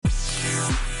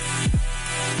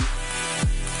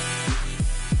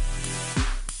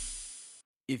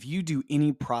If you do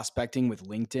any prospecting with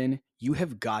LinkedIn, you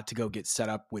have got to go get set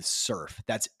up with Surf.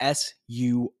 That's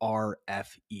SURFE.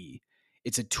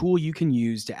 It's a tool you can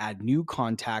use to add new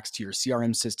contacts to your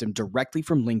CRM system directly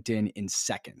from LinkedIn in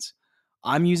seconds.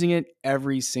 I'm using it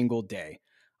every single day.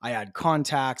 I add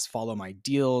contacts, follow my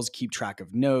deals, keep track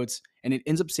of notes, and it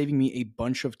ends up saving me a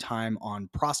bunch of time on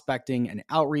prospecting and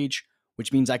outreach,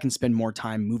 which means I can spend more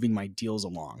time moving my deals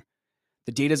along.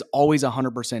 The data is always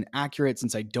 100% accurate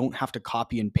since I don't have to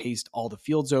copy and paste all the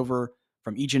fields over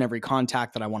from each and every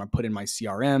contact that I want to put in my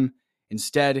CRM.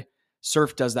 Instead,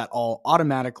 Surf does that all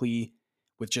automatically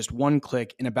with just one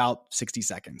click in about 60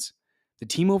 seconds. The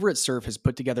team over at Surf has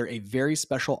put together a very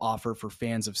special offer for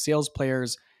fans of sales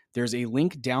players. There's a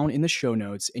link down in the show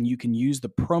notes, and you can use the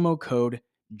promo code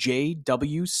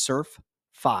JWSurf5.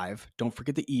 Don't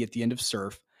forget the E at the end of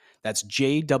Surf. That's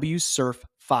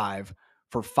JWSurf5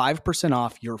 for 5%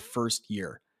 off your first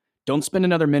year. Don't spend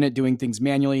another minute doing things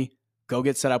manually. Go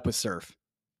get set up with Surf.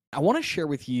 I want to share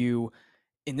with you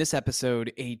in this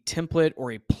episode a template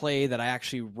or a play that I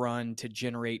actually run to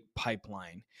generate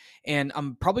pipeline. And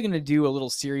I'm probably going to do a little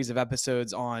series of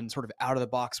episodes on sort of out of the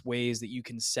box ways that you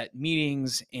can set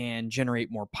meetings and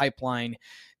generate more pipeline.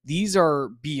 These are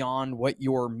beyond what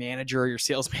your manager, your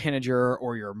sales manager,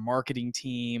 or your marketing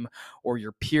team or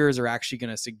your peers are actually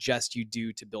going to suggest you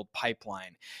do to build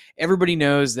pipeline. Everybody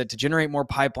knows that to generate more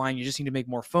pipeline, you just need to make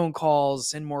more phone calls,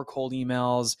 send more cold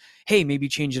emails. Hey, maybe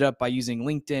change it up by using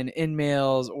LinkedIn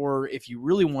InMails, or if you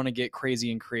really want to get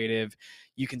crazy and creative,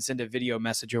 you can send a video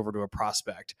message over to a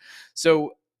prospect.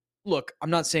 So look, I'm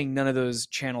not saying none of those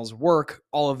channels work.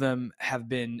 All of them have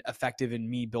been effective in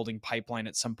me building pipeline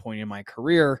at some point in my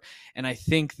career. And I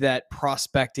think that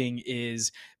prospecting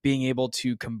is being able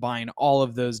to combine all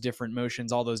of those different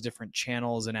motions, all those different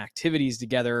channels and activities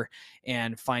together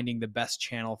and finding the best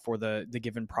channel for the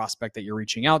given prospect that you're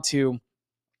reaching out to.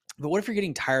 But what if you're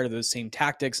getting tired of those same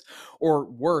tactics? Or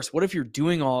worse, what if you're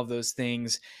doing all of those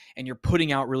things and you're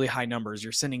putting out really high numbers?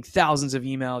 You're sending thousands of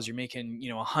emails, you're making,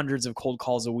 hundreds of cold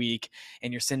calls a week,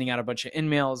 and you're sending out a bunch of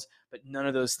InMails, but none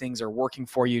of those things are working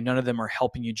for you. None of them are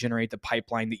helping you generate the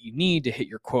pipeline that you need to hit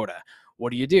your quota.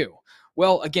 What do?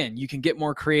 Well, again, you can get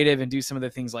more creative and do some of the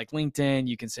things like LinkedIn.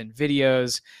 You can send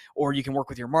videos, or you can work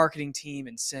with your marketing team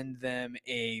and send them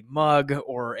a mug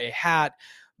or a hat.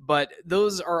 But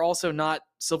those are also not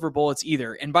silver bullets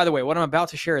either. And by the way, what I'm about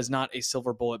to share is not a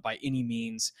silver bullet by any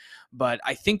means, but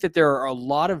I think that there are a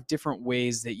lot of different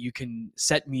ways that you can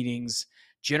set meetings,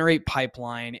 generate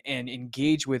pipeline, and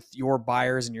engage with your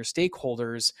buyers and your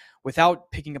stakeholders without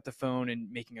picking up the phone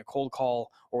and making a cold call,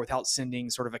 or without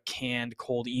sending sort of a canned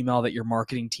cold email that your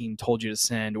marketing team told you to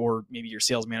send, or maybe your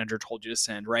sales manager told you to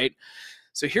send, right?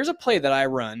 So here's a play that I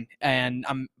run, and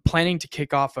I'm planning to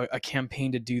kick off a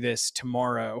campaign to do this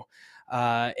tomorrow.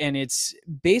 And it's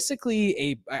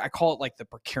basically I call it like the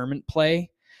procurement play.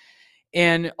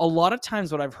 And a lot of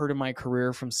times what I've heard in my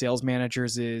career from sales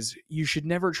managers is you should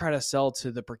never try to sell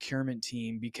to the procurement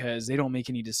team because they don't make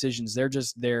any decisions. They're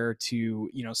just there to,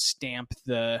 stamp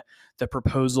the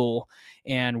proposal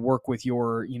and work with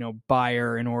your,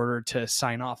 buyer in order to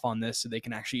sign off on this so they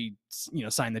can actually,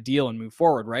 sign the deal and move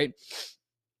forward, right?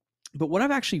 But what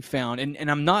I've actually found, and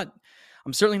I'm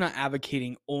certainly not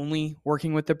advocating only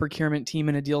working with the procurement team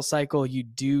in a deal cycle. You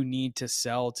do need to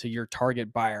sell to your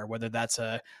target buyer, whether that's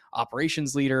a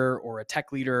operations leader or a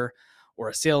tech leader or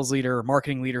a sales leader or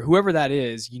marketing leader, whoever that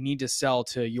is, you need to sell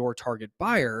to your target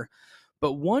buyer.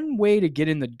 But one way to get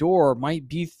in the door might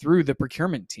be through the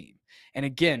procurement team. And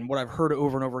again, what I've heard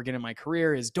over and over again in my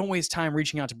career is don't waste time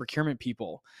reaching out to procurement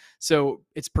people. So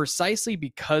it's precisely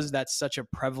because that's such a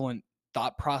prevalent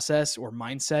thought process or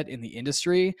mindset in the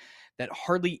industry that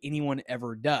hardly anyone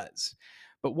ever does.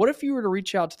 But what if you were to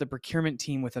reach out to the procurement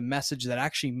team with a message that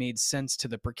actually made sense to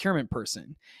the procurement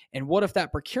person? And what if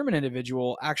that procurement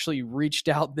individual actually reached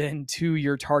out then to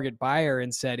your target buyer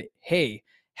and said, hey,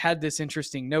 had this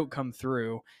interesting note come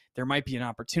through, there might be an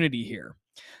opportunity here.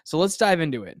 So let's dive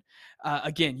into it.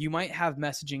 Again, you might have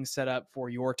messaging set up for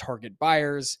your target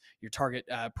buyers, your target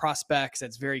prospects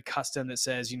that's very custom, that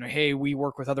says, hey, we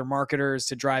work with other marketers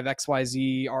to drive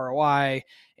XYZ ROI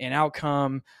and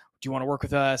outcome. Do you want to work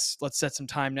with us? Let's set some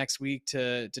time next week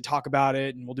to talk about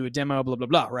it, and we'll do a demo, blah, blah,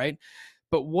 blah, right?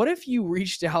 But what if you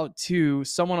reached out to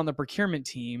someone on the procurement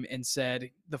team and said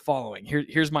the following?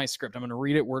 Here's my script. I'm going to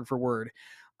read it word for word.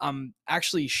 I'm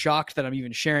actually shocked that I'm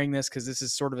even sharing this because this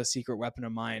is sort of a secret weapon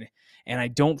of mine. And I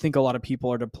don't think a lot of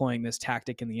people are deploying this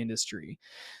tactic in the industry.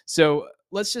 So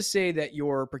let's just say that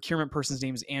your procurement person's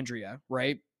name is Andrea,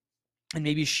 right? And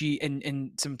maybe she,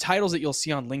 and some titles that you'll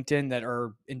see on LinkedIn that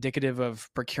are indicative of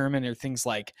procurement are things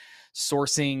like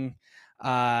sourcing,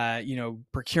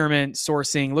 procurement,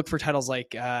 sourcing. Look for titles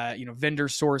like, vendor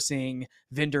sourcing,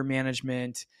 vendor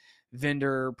management,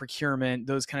 vendor procurement,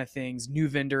 those kind of things, new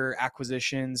vendor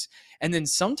acquisitions. And then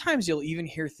sometimes you'll even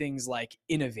hear things like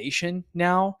innovation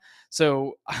now.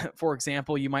 So, for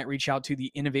example, you might reach out to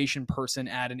the innovation person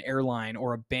at an airline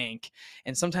or a bank.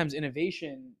 And sometimes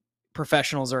innovation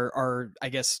professionals are I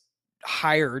guess,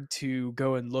 hired to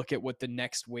go and look at what the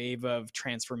next wave of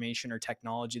transformation or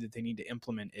technology that they need to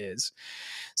implement is.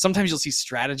 Sometimes you'll see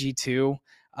strategy too.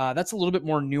 That's a little bit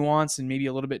more nuanced and maybe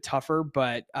a little bit tougher,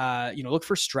 but look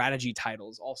for strategy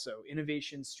titles also: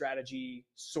 innovation, strategy,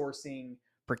 sourcing,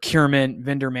 procurement,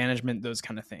 vendor management, those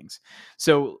kind of things.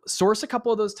 So source a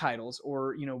couple of those titles,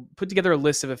 or put together a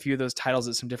list of a few of those titles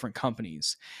at some different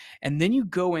companies, and then you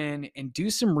go in and do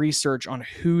some research on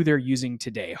who they're using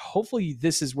today. Hopefully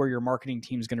this is where your marketing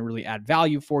team is going to really add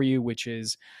value for you, which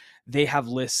is they have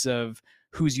lists of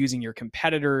who's using your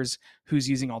competitors, who's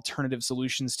using alternative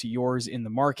solutions to yours in the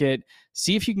market.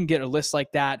 See if you can get a list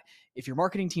like that. If your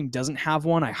marketing team doesn't have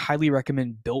one, I highly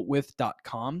recommend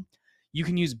builtwith.com. You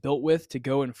can use BuiltWith to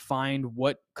go and find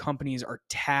what companies are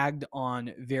tagged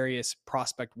on various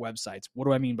prospect websites. What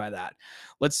do I mean by that?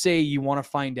 Let's say you want to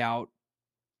find out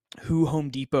who Home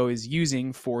Depot is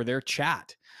using for their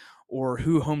chat, or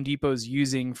who Home Depot is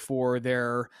using for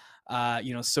their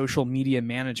social media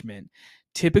management.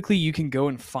 Typically, you can go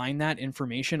and find that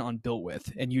information on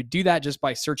BuiltWith, and you do that just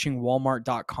by searching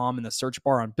Walmart.com in the search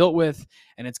bar on BuiltWith,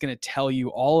 and it's going to tell you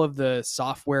all of the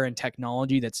software and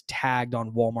technology that's tagged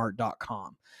on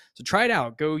Walmart.com. So try it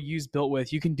out. Go use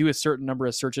BuiltWith. You can do a certain number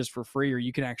of searches for free, or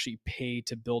you can actually pay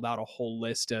to build out a whole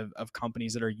list of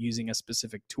companies that are using a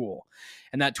specific tool.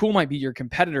 And that tool might be your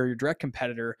competitor, your direct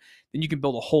competitor. Then you can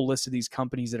build a whole list of these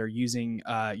companies that are using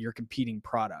your competing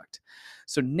product.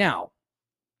 So now,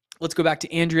 let's go back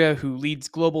to Andrea, who leads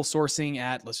global sourcing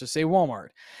at, let's just say, Walmart.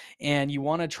 And you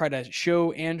want to try to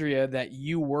show Andrea that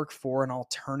you work for an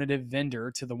alternative vendor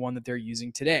to the one that they're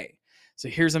using today. So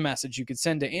here's a message you could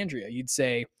send to Andrea. You'd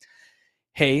say,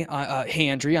 hey,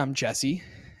 Andrea, I'm Jesse.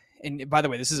 And by the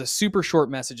way, this is a super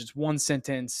short message. It's one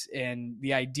sentence. And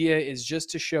the idea is just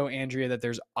to show Andrea that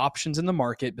there's options in the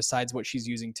market besides what she's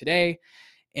using today.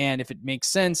 And if it makes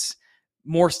sense,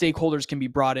 more stakeholders can be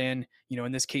brought in.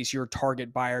 In this case, your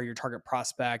target buyer, your target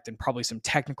prospect, and probably some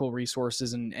technical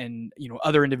resources, and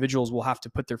other individuals will have to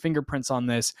put their fingerprints on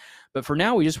this. But for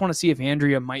now, we just want to see if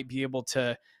Andrea might be able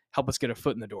to help us get a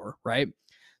foot in the door, right?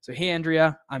 So, hey,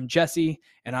 Andrea, I'm Jesse,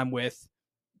 and I'm with,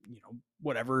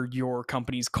 whatever your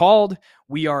company's called.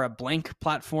 We are a blank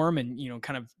platform, and,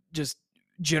 kind of just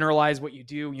generalize what you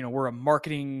do. We're a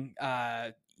marketing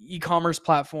e-commerce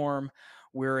platform.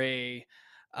 We're a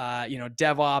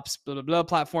DevOps, blah, blah, blah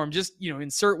platform. Just,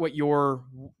 insert what your,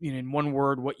 in one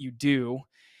word, what you do.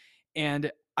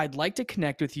 And I'd like to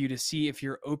connect with you to see if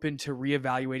you're open to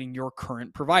reevaluating your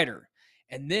current provider.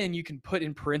 And then you can put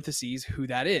in parentheses who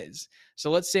that is. So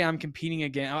let's say I'm competing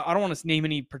again. I don't want to name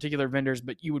any particular vendors,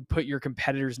 but you would put your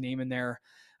competitor's name in there.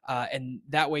 And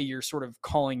that way you're sort of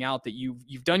calling out that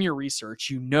you've done your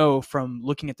research, from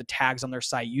looking at the tags on their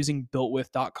site using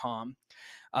builtwith.com.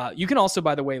 You can also,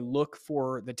 by the way, look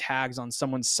for the tags on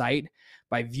someone's site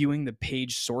by viewing the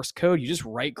page source code. You just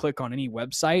right click on any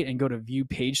website and go to view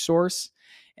page source.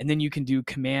 And then you can do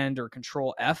Command or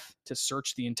Control F to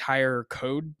search the entire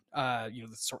code,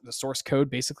 the source code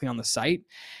basically on the site,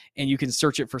 and you can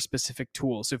search it for specific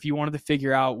tools. So if you wanted to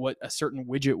figure out what a certain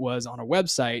widget was on a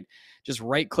website, just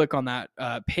right click on that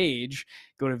page,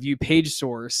 go to view page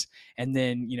source, and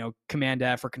then Command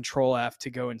F or Control F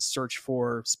to go and search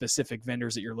for specific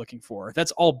vendors that you're looking for.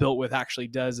 That's all BuiltWith actually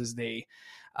does, is they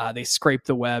scrape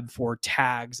the web for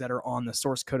tags that are on the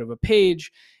source code of a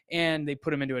page, and they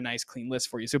put them into a nice clean list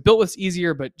for you. So BuiltWith's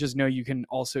easier, but just know you can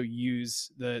also use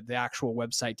the actual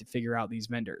website to figure out these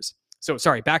vendors. So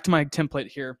sorry, back to my template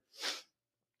here.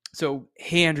 So,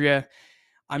 hey, Andrea,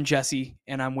 I'm Jesse,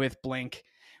 and I'm with blank.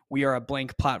 We are a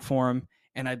blank platform,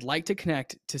 and I'd like to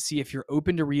connect to see if you're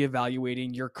open to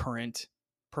reevaluating your current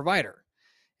provider.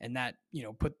 And that,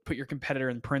 put your competitor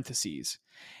in parentheses.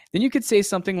 Then you could say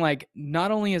something like,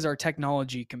 not only is our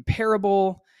technology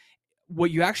comparable, what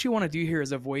you actually want to do here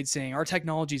is avoid saying our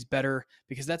technology is better,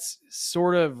 because that's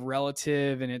sort of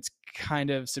relative and it's kind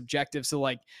of subjective. So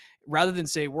like, rather than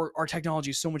say our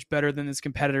technology is so much better than this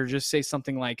competitor, just say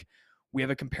something like, we have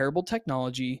a comparable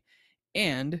technology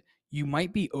and you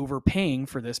might be overpaying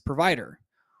for this provider.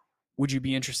 Would you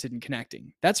be interested in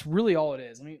connecting? That's really all it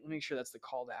is. Let me make sure that's the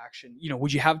call to action.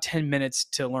 Would you have 10 minutes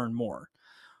to learn more?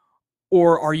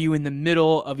 Or are you in the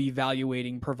middle of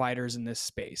evaluating providers in this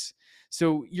space?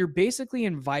 So you're basically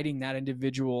inviting that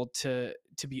individual to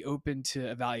to be open to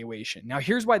evaluation. Now,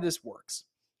 here's why this works.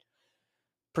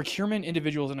 Procurement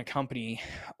individuals in a company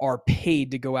are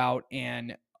paid to go out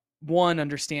and, one,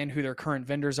 understand who their current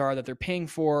vendors are that they're paying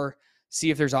for,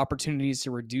 see if there's opportunities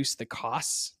to reduce the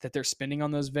costs that they're spending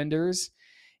on those vendors,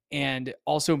 and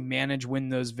also manage when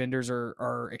those vendors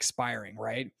are expiring,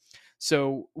 right?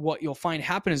 So what you'll find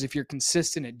happen is if you're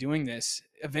consistent at doing this,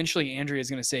 eventually Andrea is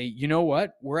going to say, you know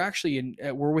what, we're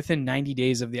within 90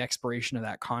 days of the expiration of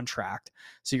that contract.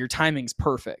 So your timing's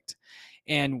perfect.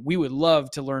 And we would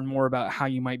love to learn more about how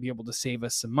you might be able to save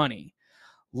us some money.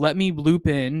 Let me loop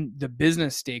in the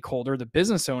business stakeholder, the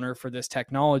business owner for this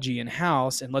technology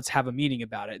in-house, and let's have a meeting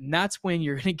about it. And that's when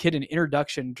you're going to get an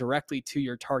introduction directly to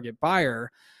your target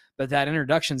buyer, but that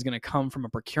introduction is going to come from a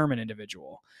procurement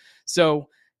individual. So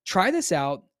try this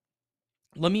out.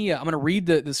 I'm going to read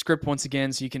the script once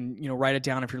again so you can, write it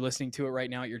down if you're listening to it right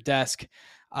now at your desk.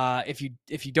 If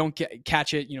you don't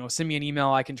catch it, send me an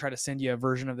email. I can try to send you a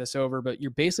version of this over, but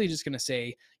you're basically just going to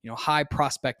say, hi,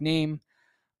 prospect name.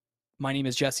 My name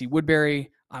is Jesse Woodbury.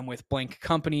 I'm with blank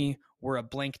company. We're a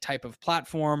blank type of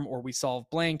platform, or we solve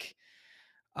blank.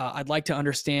 I'd like to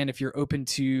understand if you're open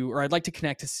to, or I'd like to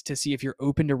connect to see if you're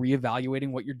open to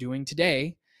reevaluating what you're doing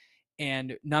today.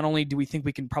 And not only do we think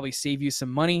we can probably save you some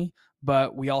money,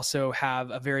 but we also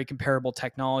have a very comparable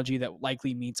technology that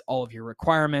likely meets all of your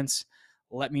requirements.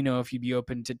 Let me know if you'd be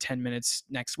open to 10 minutes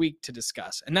next week to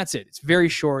discuss. And that's it. It's very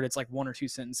short. It's like 1 or 2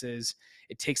 sentences.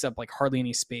 It takes up like hardly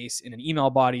any space in an email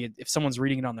body. If someone's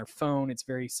reading it on their phone, it's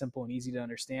very simple and easy to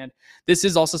understand. This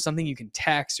is also something you can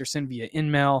text or send via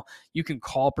email. You can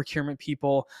call procurement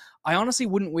people. I honestly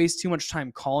wouldn't waste too much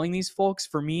time calling these folks.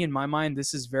 For me, in my mind,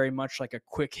 this is very much like a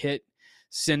quick hit.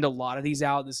 Send a lot of these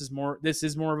out. This is more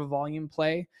of a volume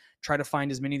play. Try to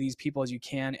find as many of these people as you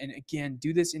can. And again,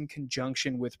 do this in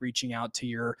conjunction with reaching out to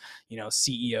your,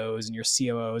 CEOs and your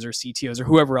COOs or CTOs or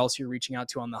whoever else you're reaching out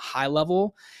to on the high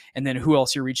level. And then who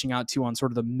else you're reaching out to on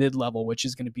sort of the mid level, which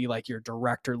is going to be like your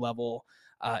director level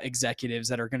executives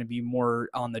that are going to be more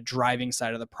on the driving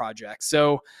side of the project.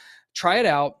 So try it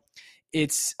out.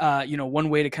 It's, one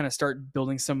way to kind of start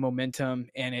building some momentum.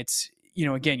 And it's,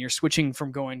 again, you're switching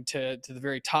from going to the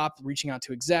very top, reaching out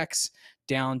to execs,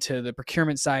 down to the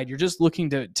procurement side. You're just looking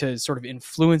to sort of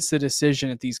influence the decision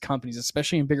at these companies,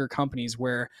 especially in bigger companies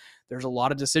where there's a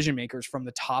lot of decision makers from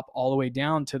the top all the way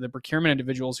down to the procurement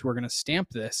individuals who are going to stamp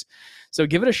this. So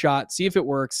give it a shot, see if it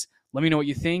works. Let me know what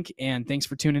you think, and thanks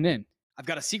for tuning in. I've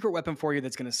got a secret weapon for you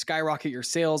that's going to skyrocket your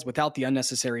sales without the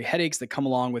unnecessary headaches that come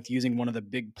along with using one of the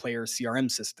big player CRM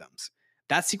systems.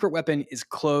 That secret weapon is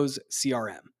Close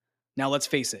CRM. Now, let's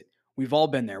face it, we've all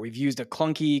been there. We've used a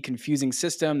clunky, confusing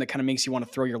system that kind of makes you want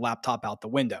to throw your laptop out the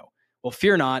window. Well,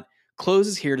 fear not. Close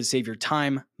is here to save your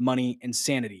time, money, and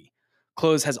sanity.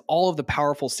 Close has all of the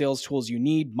powerful sales tools you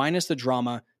need, minus the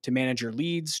drama, to manage your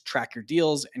leads, track your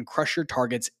deals, and crush your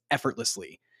targets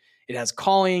effortlessly. It has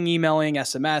calling, emailing,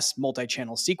 SMS,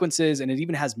 multi-channel sequences, and it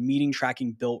even has meeting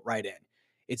tracking built right in.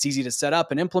 It's easy to set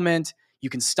up and implement. You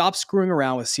can stop screwing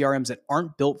around with CRMs that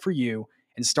aren't built for you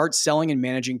and start selling and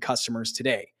managing customers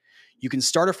today. You can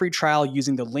start a free trial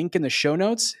using the link in the show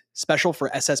notes, special for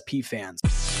SSP fans.